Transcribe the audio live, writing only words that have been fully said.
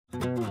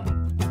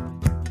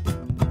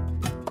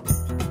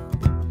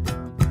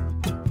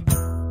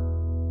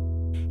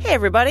Hey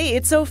everybody,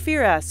 it's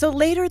Ophira. So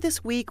later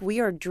this week, we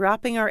are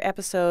dropping our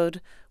episode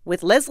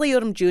with Leslie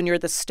Odom Jr.,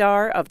 the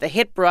star of the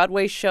hit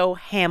Broadway show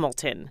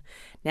Hamilton.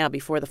 Now,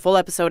 before the full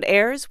episode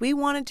airs, we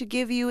wanted to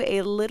give you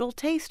a little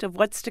taste of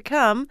what's to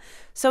come.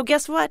 So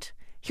guess what?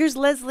 Here's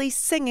Leslie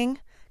singing,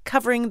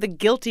 covering The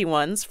Guilty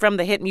Ones from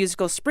the hit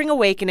musical Spring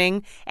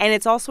Awakening, and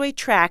it's also a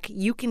track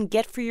you can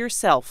get for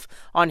yourself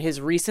on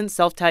his recent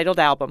self-titled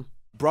album.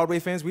 Broadway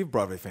fans, we have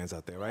Broadway fans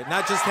out there, right?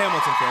 Not just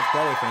Hamilton fans,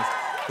 Broadway fans.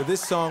 But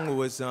this song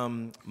was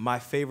my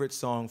favorite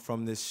song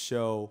from this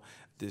show,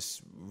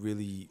 this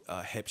really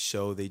hip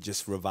show they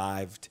just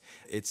revived.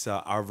 It's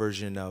our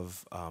version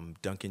of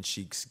Duncan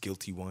Sheik's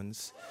Guilty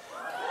Ones.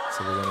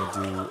 So we're going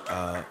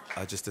to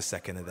do just a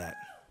second of that.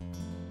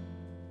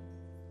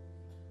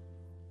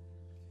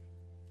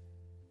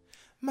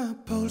 My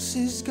pulse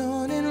is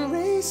gone and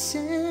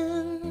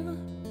racing,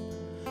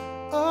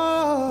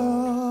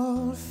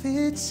 all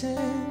fits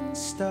and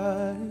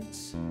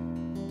starts.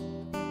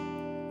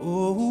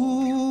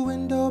 Oh,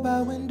 window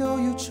by window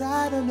you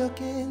try to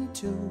look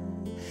into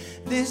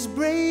this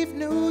brave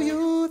new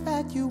you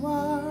that you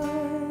are.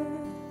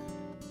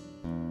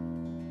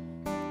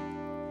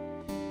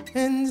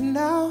 And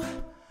now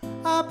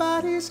our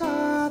bodies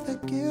are the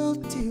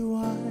guilty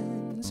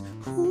ones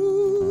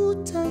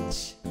who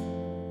touch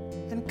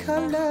and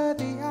color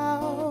the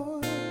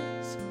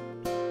hours.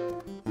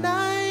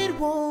 Night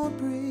won't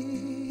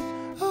breathe,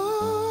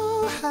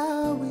 oh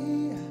how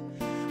we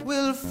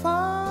will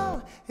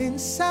fall in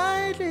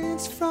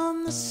silence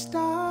from the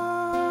stars.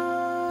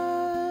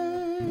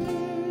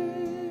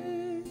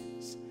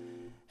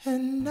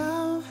 And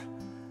now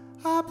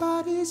our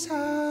bodies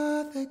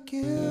are the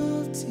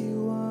guilty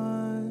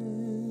ones.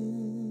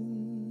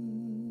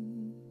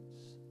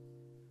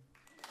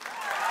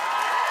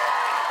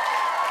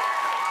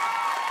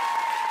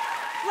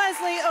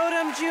 Leslie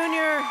Odom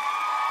Jr.,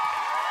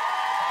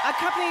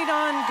 accompanied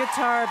on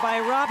guitar by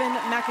Robin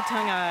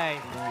Macatangay.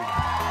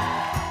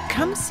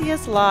 Come see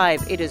us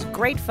live. It is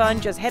great fun.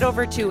 Just head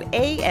over to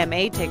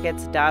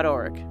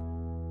amatickets.org.